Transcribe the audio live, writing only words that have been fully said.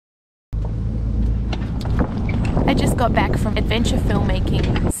I just got back from adventure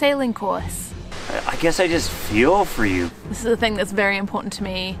filmmaking sailing course. I guess I just feel for you. This is a thing that's very important to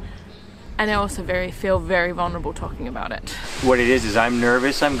me, and I also feel very vulnerable talking about it. What it is I'm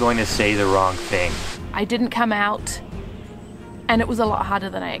nervous I'm going to say the wrong thing. I didn't come out, and it was a lot harder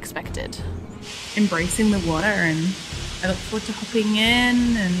than I expected. Embracing the water, and I look forward to hopping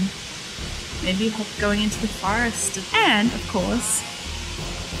in and maybe going into the forest, and of course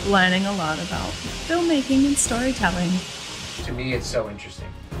learning a lot about filmmaking and storytelling. To me, it's so interesting.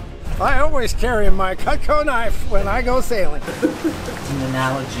 I always carry my Cutco knife when I go sailing. It's an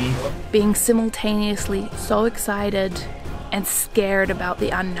analogy. Being simultaneously so excited and scared about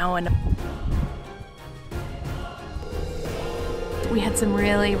the unknown. We had some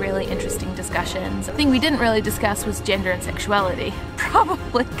really, really interesting discussions. The thing we didn't really discuss was gender and sexuality.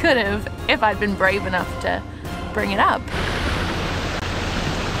 Probably could have if I'd been brave enough to bring it up.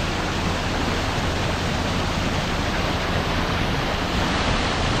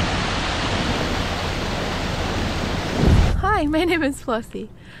 Hi, my name is Flossie.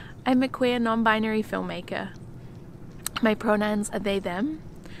 I'm a queer non-binary filmmaker. My pronouns are they, them.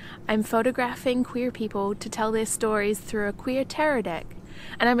 I'm photographing queer people to tell their stories through a queer tarot deck,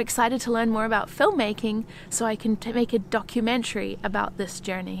 and I'm excited to learn more about filmmaking so I can make a documentary about this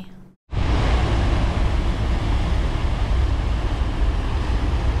journey.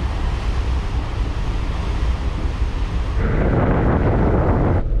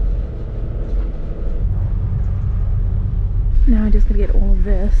 Now I just gotta get all of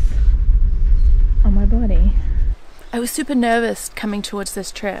this on my body. I was super nervous coming towards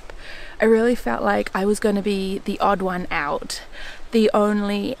this trip. I really felt like I was going to be the odd one out, the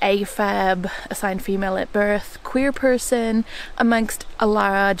only AFAB, assigned female at birth, queer person amongst a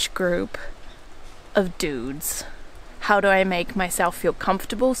large group of dudes. How do I make myself feel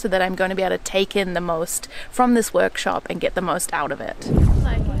comfortable so that I'm going to be able to take in the most from this workshop and get the most out of it?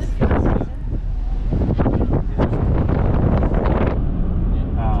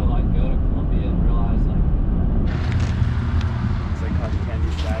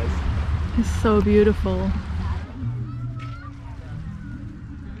 It's so beautiful.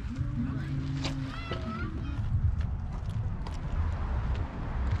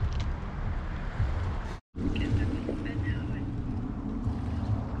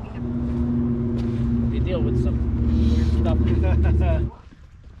 We deal with some weird stuff.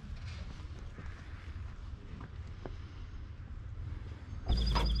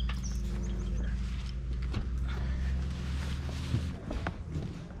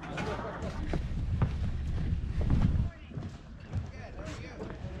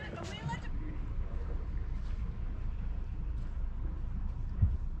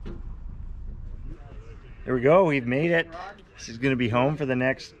 There we go, we've made it. This is going to be home for the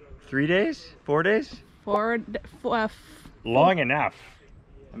next 3 days? 4 days? Long enough.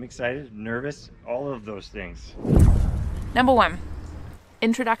 I'm excited, nervous, all of those things. Number 1,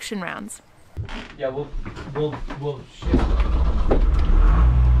 introduction rounds. Yeah, we'll shift.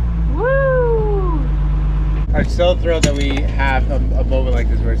 Woo! I'm so thrilled that we have a moment like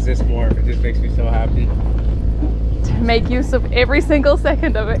this where it's this warm. It just makes me so happy. To make use of every single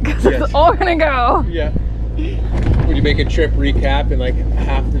second of it, because Yes. it's all gonna go. Yeah. Would you make a trip recap in like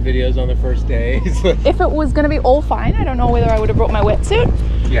half the videos on the first day? If it was gonna be all fine, I don't know whether I would have brought my wetsuit.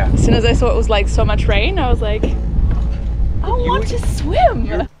 Yeah. As soon as I saw it was like so much rain, I was like, I want to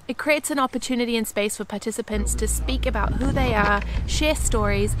swim. It creates an opportunity and space for participants to speak about who they are, share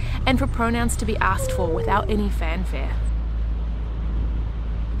stories, and for pronouns to be asked for without any fanfare.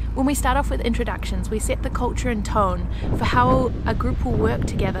 When we start off with introductions, we set the culture and tone for how a group will work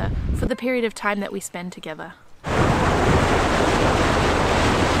together for the period of time that we spend together.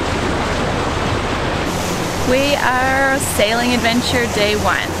 We are sailing adventure day 1.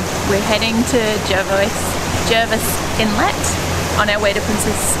 We're heading to Jervis Inlet on our way to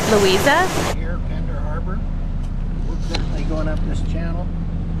Princess Louisa. Here, Pender Harbor. We're currently going up this channel,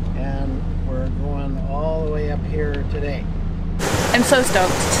 and we're going all the way up here today. I'm so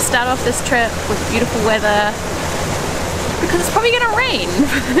stoked to start off this trip with beautiful weather because it's probably gonna rain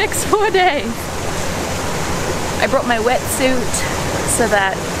for the next 4 days. I brought my wetsuit so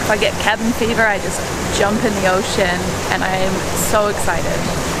that if I get cabin fever, I just jump in the ocean, and I am so excited.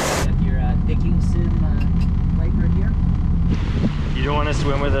 Have your Dickinson light right here. You don't want to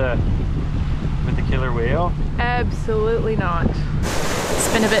swim with a killer whale? Absolutely not.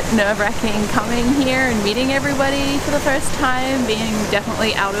 It's been a bit nerve-wracking coming here and meeting everybody for the first time, being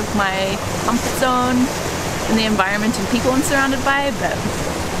definitely out of my comfort zone and the environment and people I'm surrounded by, but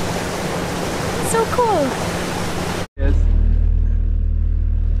it's so cool. Yes.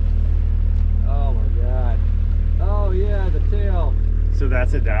 Oh my god.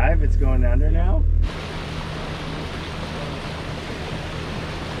 that's a dive? It's going under now?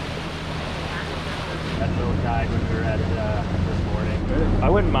 That little dive when we were at it this morning. I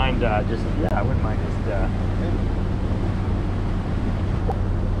wouldn't mind I wouldn't mind just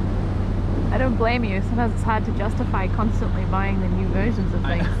I don't blame you. Sometimes it's hard to justify constantly buying the new versions of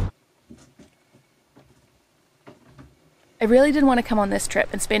things. I really didn't want to come on this trip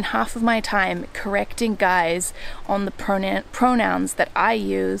and spend half of my time correcting guys on the pronouns that I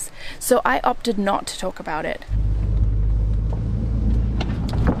use, so I opted not to talk about it.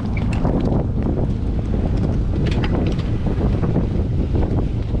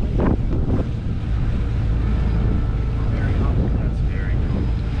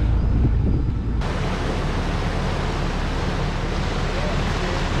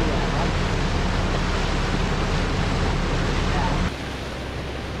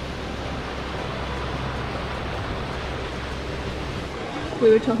 We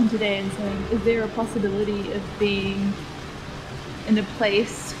were talking today and saying, is there a possibility of being in a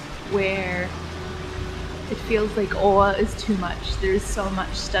place where it feels like awe is too much? There's so much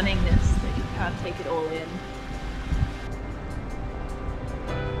stunningness that you can't take it all in.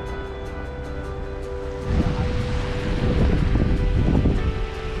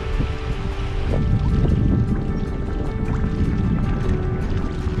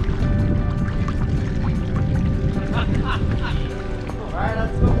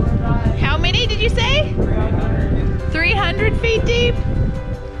 How many did you say? 300. 300 feet deep?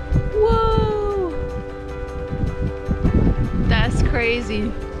 Whoa! That's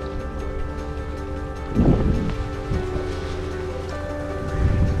crazy.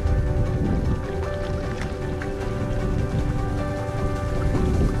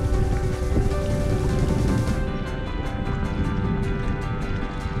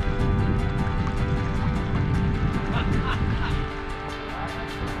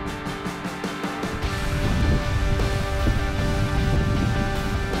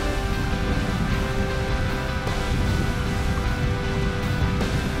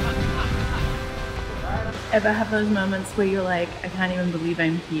 Ever have those moments where you're like, I can't even believe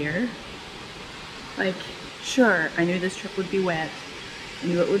I'm here? Like, sure, I knew this trip would be wet, I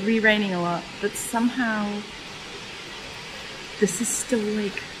knew it would be raining a lot, but somehow this is still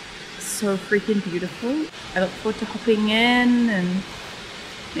like so freaking beautiful. I look forward to hopping in and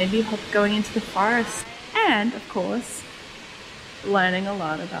maybe going into the forest, and of course learning a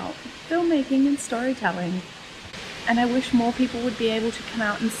lot about filmmaking and storytelling. And I wish more people would be able to come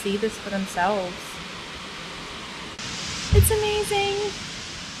out and see this for themselves. It's amazing.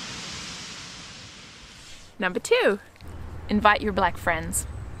 Number 2, invite your black friends.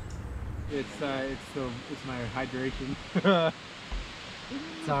 It's my hydration.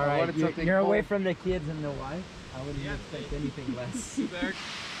 It's alright. You're away from the kids and the wife. I wouldn't expect anything less. I'm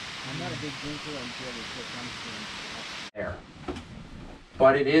not a big drinker until it comes to there.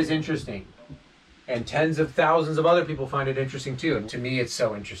 But it is interesting. And tens of thousands of other people find it interesting too. And to me, it's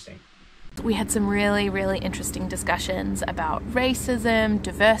so interesting. We had some really, really interesting discussions about racism,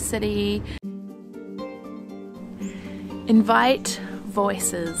 diversity. Invite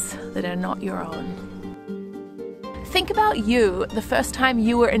voices that are not your own. Think about you the first time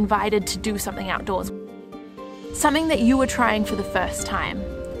you were invited to do something outdoors. Something that you were trying for the first time.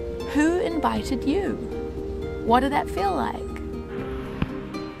 Who invited you? What did that feel like?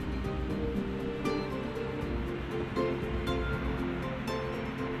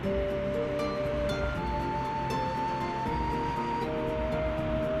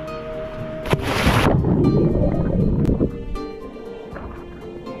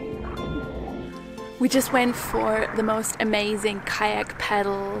 We just went for the most amazing kayak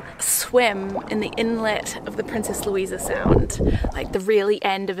paddle swim in the inlet of the Princess Louisa Sound, like the really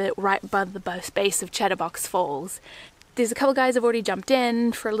end of it, right above the base of Chatterbox Falls. There's a couple guys have already jumped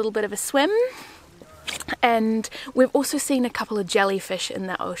in for a little bit of a swim, and we've also seen a couple of jellyfish in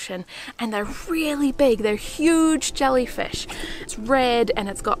the ocean, and they're really big. They're huge jellyfish. It's red and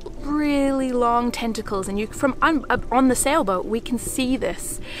it's got really long tentacles, and you from on the sailboat we can see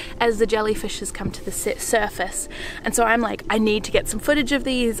this as the jellyfishes come to the surface. And so I'm like, I need to get some footage of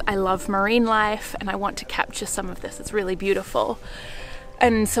these. I love marine life and I want to capture some of this. It's really beautiful.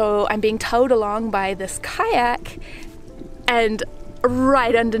 And so I'm being towed along by this kayak, and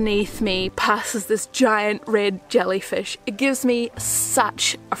right underneath me passes this giant red jellyfish. It gives me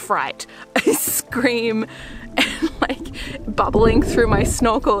such a fright. I scream, and like bubbling through my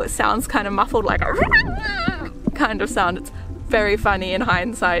snorkel, it sounds kind of muffled, like a kind of sound. It's very funny in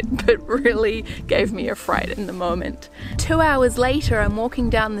hindsight, but really gave me a fright in the moment. 2 hours later, I'm walking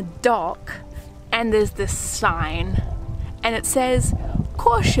down the dock and there's this sign and it says,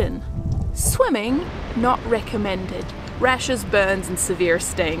 Caution! Swimming, not recommended. Rashes, burns, and severe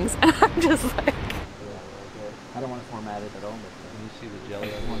stings. And I'm just like... I don't want to format it at all, but when you see the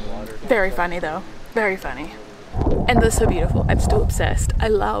jelly on the water... Very funny though. Very funny. And they're so beautiful. I'm still obsessed. I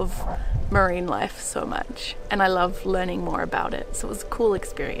love marine life so much. And I love learning more about it. So it was a cool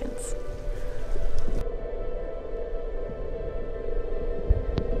experience.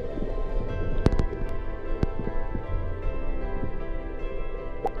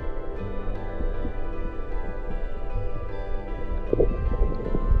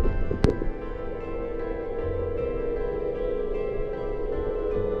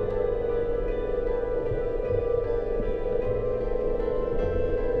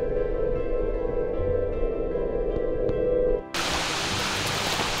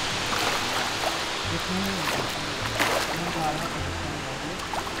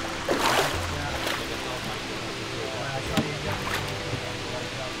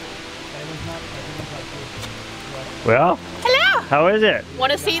 Well, Hello! how is it?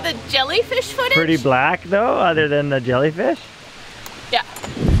 Want to see the jellyfish footage? Pretty black though, other than the jellyfish? Yeah.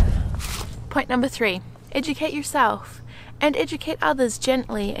 Point number 3. Educate yourself and educate others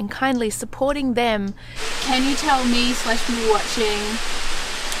gently and kindly, supporting them. Can you tell me / people watching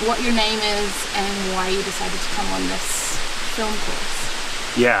what your name is and why you decided to come on this film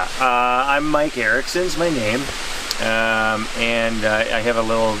course? Yeah, I'm Mike Erickson's my name. And I have a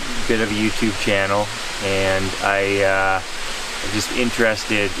little bit of a YouTube channel, and I'm just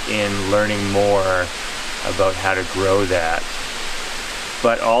interested in learning more about how to grow that.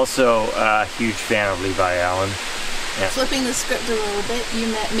 But also a huge fan of Levi Allen. Yeah. Flipping the script a little bit, you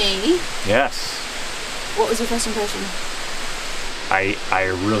met me. Yes. What was your first impression? I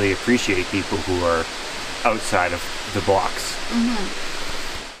really appreciate people who are outside of the box.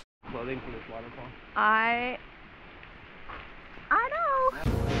 Mm-hmm. Clothing for this waterfall? I know.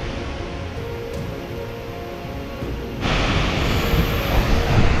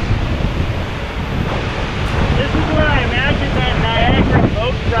 This is what I imagine that Niagara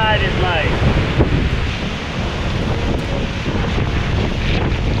boat ride is like.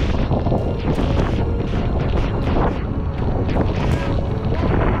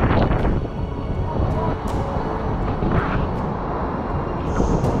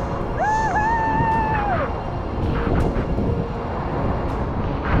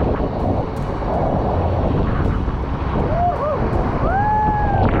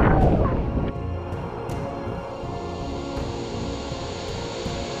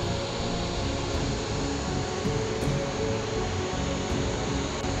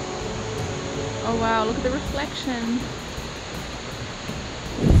 Oh wow, look at the reflection.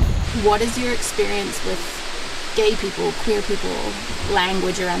 What is your experience with gay people, queer people,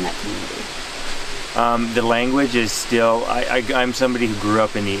 language around that community? The language is still, I'm somebody who grew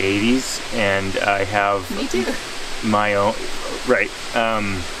up in the 80s, and I have Me too. my own, right.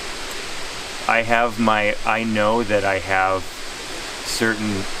 I know that I have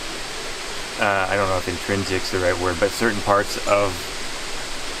certain, I don't know if intrinsic's the right word, but certain parts of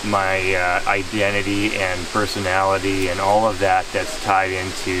my identity and personality and all of that that's tied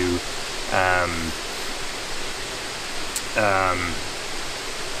into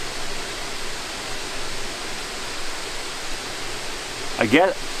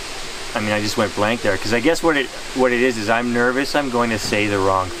I just went blank there, because I guess what it is I'm nervous I'm going to say the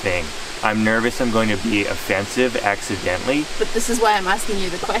wrong thing. I'm nervous I'm going to be offensive accidentally. But this is why I'm asking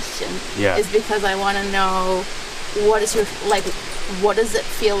you the question. Yeah. Is because I want to know what does it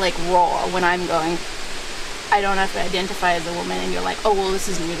feel like raw when I'm going, I don't have to identify as a woman, and you're like, oh well, this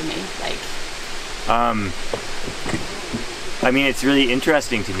is new to me. Like, I mean, it's really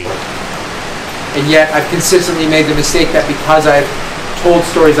interesting to me. And yet I've consistently made the mistake that because I've told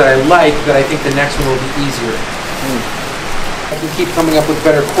stories that I like, that I think the next one will be easier. I can keep coming up with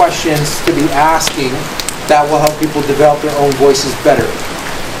better questions to be asking that will help people develop their own voices better.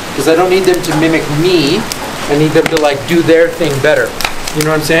 Because I don't need them to mimic me, I need them to like do their thing better. You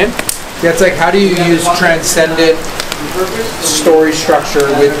know what I'm saying? Yeah, it's like, how do you use transcendent story structure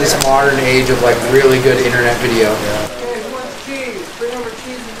with this modern age of like really good internet video?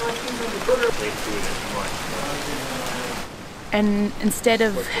 and instead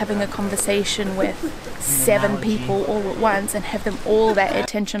of having a conversation with 7 people all at once and have them all that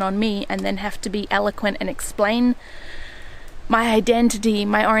attention on me and then have to be eloquent and explain my identity,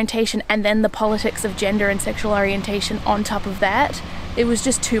 my orientation, and then the politics of gender and sexual orientation on top of that, it was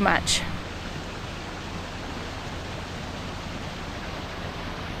just too much.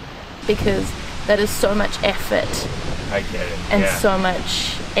 Because that is so much effort. I get it. And yeah. so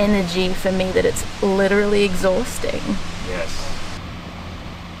much energy for me that it's literally exhausting. Yes.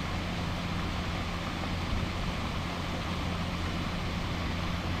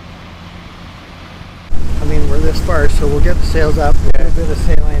 far, so we'll get the sails up, a little bit of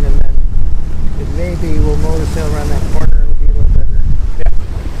sailing, and then it maybe we'll mow the sail around that corner. It'll be a little better.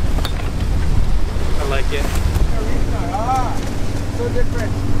 I like it. So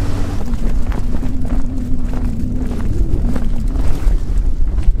different.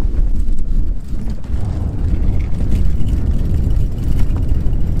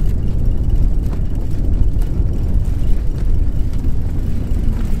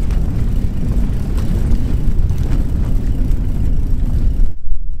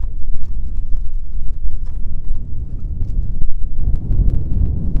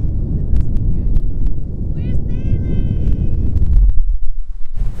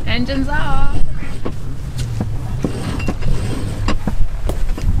 Engines off.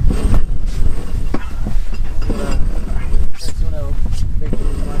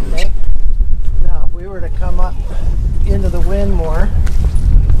 Now, if we were to come up into the wind more,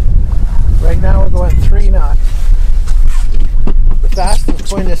 right now we're going 3 knots. The fastest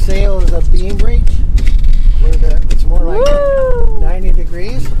point of sail is a beam break, where it's more like 90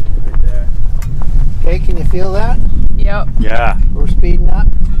 degrees. Right there. Okay, can you feel that? Yep. Yeah. We're speeding up.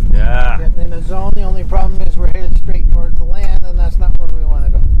 Yeah. Getting in a zone. The only problem is we're headed straight towards the land, and that's not where we want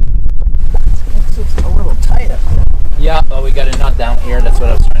to go. It's a little tight up there. Yeah, well, we got a knot down here. That's what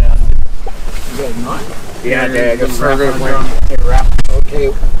I was trying to undo. You got a knot? Yeah, the further further went, it wrapped. Okay.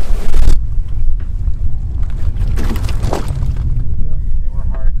 We're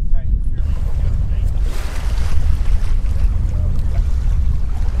hard and tight here.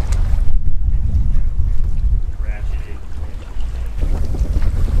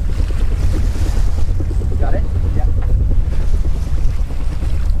 Got it? Yeah.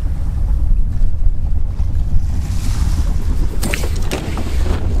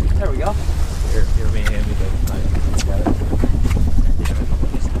 There we go. Here, let me hand you the knife. Got it.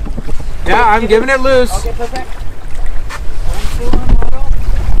 Yeah, I'm giving it loose. Okay, perfect.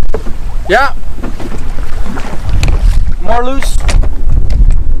 Yeah. More loose.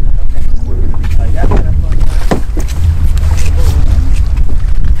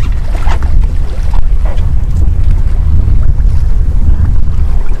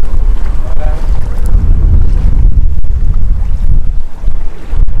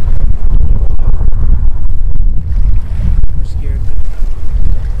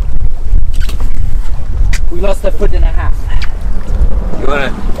 We lost a foot and a half. You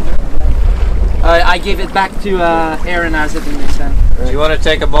wanna? I gave it back to Aaron as it didn't make sense. Do you want to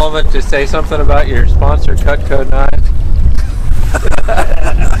take a moment to say something about your sponsor, Cutco Knives?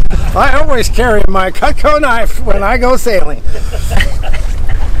 I always carry my Cutco knife when I go sailing.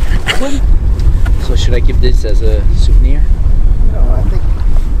 So should I give this as a souvenir? No, I think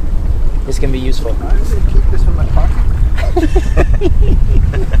This can be useful. I would keep this in my pocket.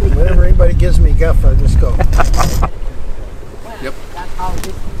 Whenever anybody gives me guff, I just go.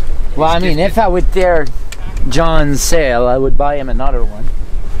 Well, I mean, if I would dare John's sail, I would buy him another one.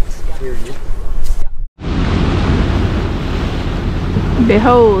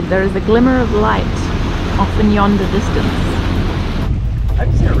 Behold, there is a glimmer of light off in yonder distance. I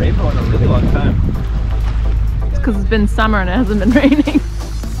haven't seen a rainbow in a really long time. It's because it's been summer and it hasn't been raining.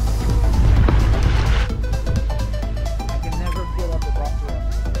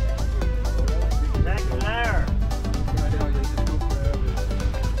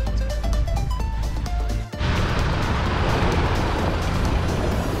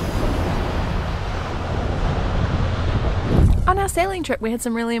 On our sailing trip, we had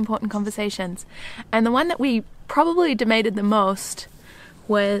some really important conversations, and the one that we probably debated the most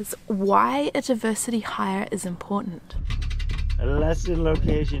was why a diversity hire is important. Lesson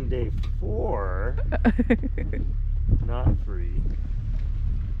location day 4. Not free.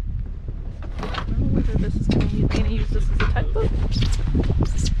 I don't know whether this is going to use this as a tugboat.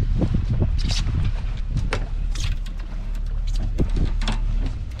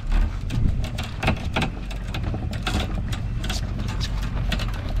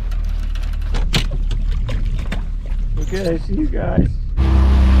 Okay, I see you guys. And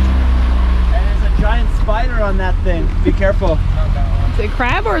there's a giant spider on that thing. Be careful. Is it a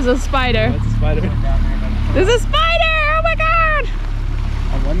crab or is it a spider? It's a spider down there. There's a spider! Oh my god!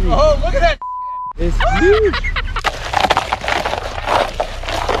 Oh, look at that! It's huge!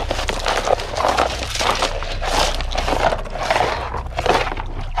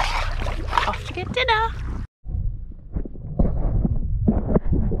 Off to get dinner.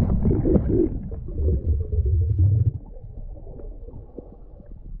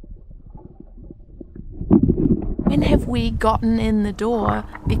 When have we gotten in the door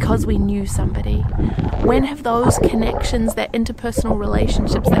because we knew somebody? When have those connections, that interpersonal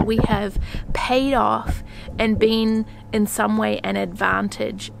relationships that we have paid off and been in some way an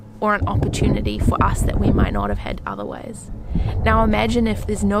advantage or an opportunity for us that we might not have had otherwise? Now imagine if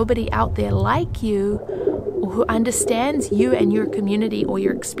there's nobody out there like you or who understands you and your community or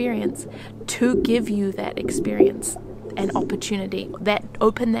your experience to give you that experience and opportunity, that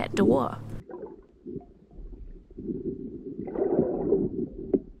open that door.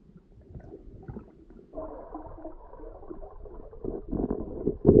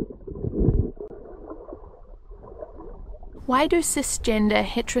 Why do cisgender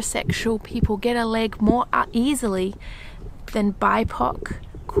heterosexual people get a leg more easily than BIPOC,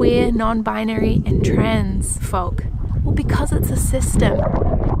 queer, non-binary and trans folk? Well, because it's a system.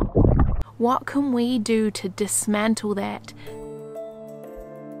 What can we do to dismantle that?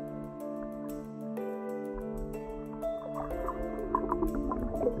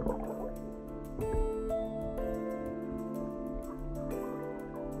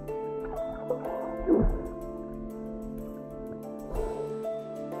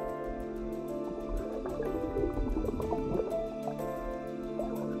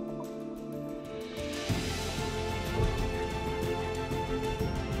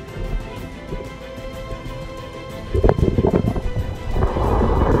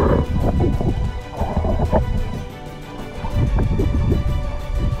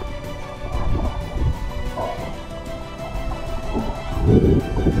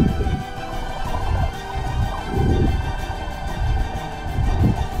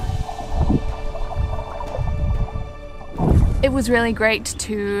 It was really great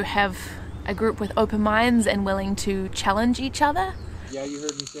to have a group with open minds and willing to challenge each other. Yeah, you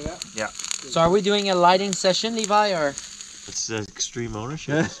heard me say that? Yeah. So are we doing a lighting session, Levi, or? It's extreme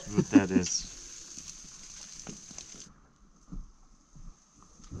ownership is what that is.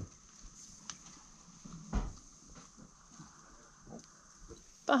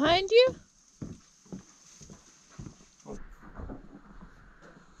 Behind you?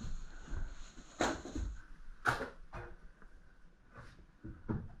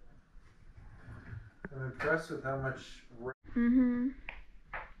 I'm impressed with how much. Mm-hmm.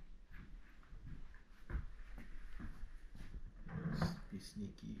 Be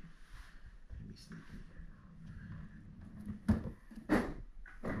sneaky. Be sneaky.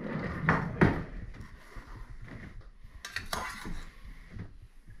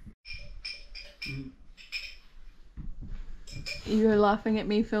 You're laughing at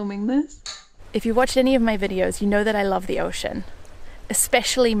me filming this? If you watched any of my videos, you know that I love the ocean,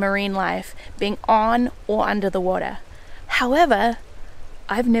 especially marine life, being on or under the water. However,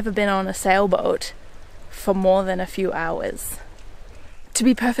 I've never been on a sailboat for more than a few hours. To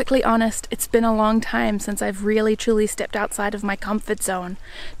be perfectly honest, it's been a long time since I've really truly stepped outside of my comfort zone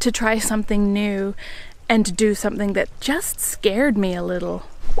to try something new and to do something that just scared me a little.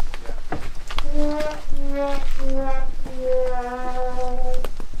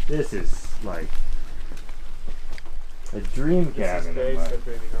 This is like a dream cabin.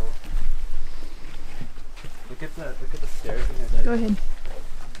 Look at the stairs in here. Go ahead.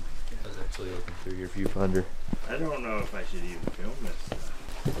 I was actually looking through your viewfinder. I don't know if I should even film this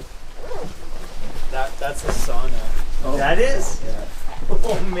stuff. That's a sauna. Oh. That is? Yeah.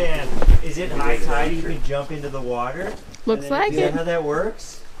 Oh man. Is it high tide? You can jump into the water? Looks like Is that it. how that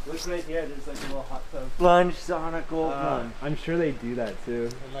works? Looks right here, there's like a little hot tub. Plunge, sauna, cold plunge. I'm sure they do that too.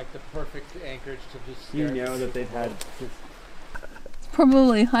 And like the perfect anchorage to just You know that they've had just It's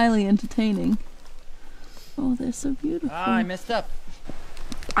probably highly entertaining. Oh, they're so beautiful. Ah, I messed up.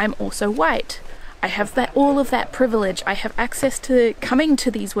 I'm also white. I have that, all of that privilege. I have access to coming to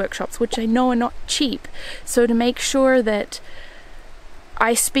these workshops, which I know are not cheap. So to make sure that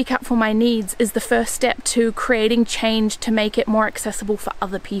I speak up for my needs is the first step to creating change to make it more accessible for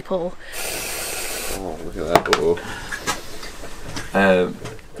other people. Oh, look at that. Uh-oh.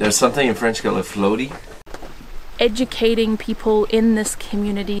 There's something in French called a floaty. Educating people in this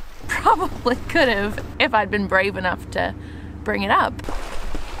community probably could have if I'd been brave enough to bring it up.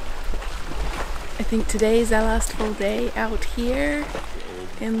 I think today's our last full day out here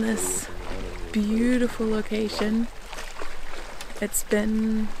in this beautiful location. It's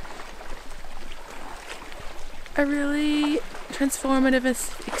been a really transformative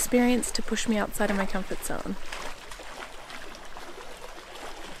experience to push me outside of my comfort zone.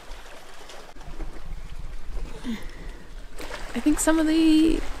 I think some of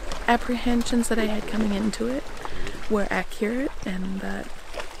the apprehensions that I had coming into it were accurate, and that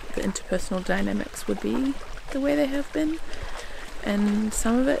the interpersonal dynamics would be the way they have been. and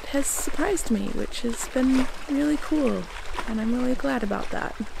some of it has surprised me, which has been really cool, and I'm really glad about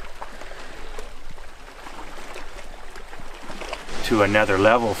that. To another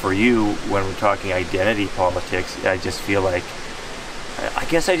level for you when we're talking identity politics, I just feel like, I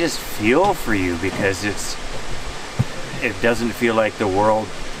guess I just feel for you, because it doesn't feel like the world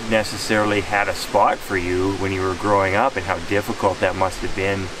necessarily had a spot for you when you were growing up, and how difficult that must have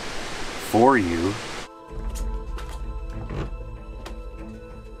been for you.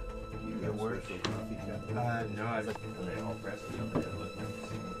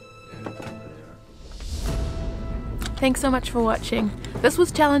 Thanks so much for watching. This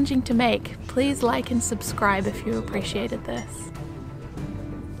was challenging to make. Please like and subscribe if you appreciated this.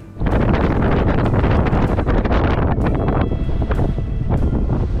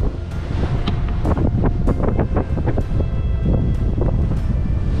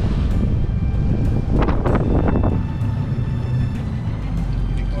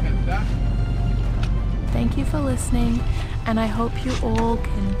 Thank you for listening, and I hope you all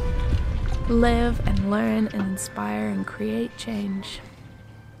can live and learn and inspire and create change.